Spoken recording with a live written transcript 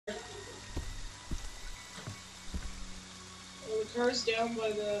car's down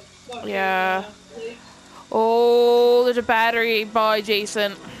by the fucking lake. Oh, there's a battery by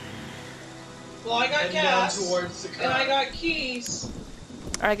Jason. Well, I got Heading gas, down towards the car. and I got keys.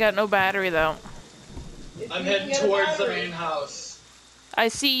 I got no battery though. I'm heading towards the main house. I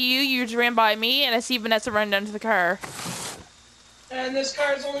see you. You just ran by me, and I see Vanessa run down to the car. And this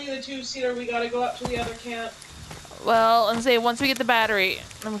car is only the 2-seater. We gotta go up to the other camp. Well, and say once we get the battery,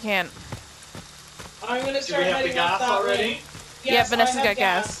 then we can. I'm gonna start Do we have the heading up gas that already? way. Yeah, Yes, Vanessa's I have got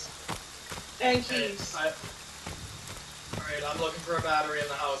gas. And keys. Alright, I'm looking for a battery in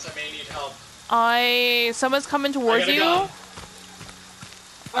the house. I may need help. Someone's coming towards you.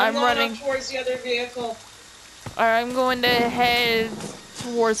 I'm running up towards the other vehicle. I'm going to head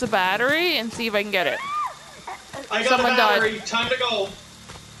towards the battery and see if I can get it. I got Someone a battery. died. Time to go.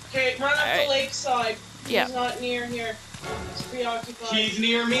 Okay, run up the lakeside. Yeah. He's not near here. He's preoccupied. He's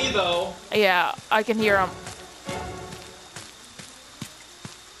near me though. Yeah, I can hear him.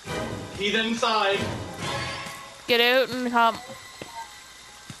 He's inside. Get out and come.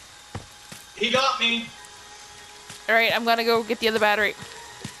 He got me. Alright, I'm gonna go get the other battery.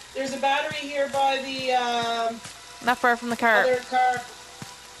 There's a battery here by the Not far from the car. other car.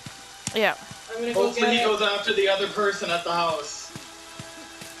 Yeah. I'm gonna go Hopefully get he it. goes after the other person at the house.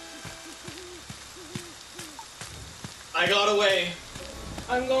 I got away.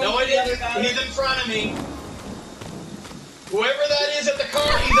 I'm going No, to I the other didn't. battery. He's in front of me. Whoever that is at the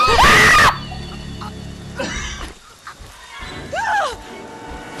car, he's on.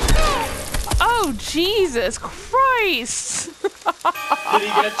 Oh, Jesus Christ! Did he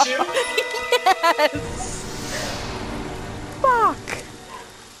get you? Yes! Fuck!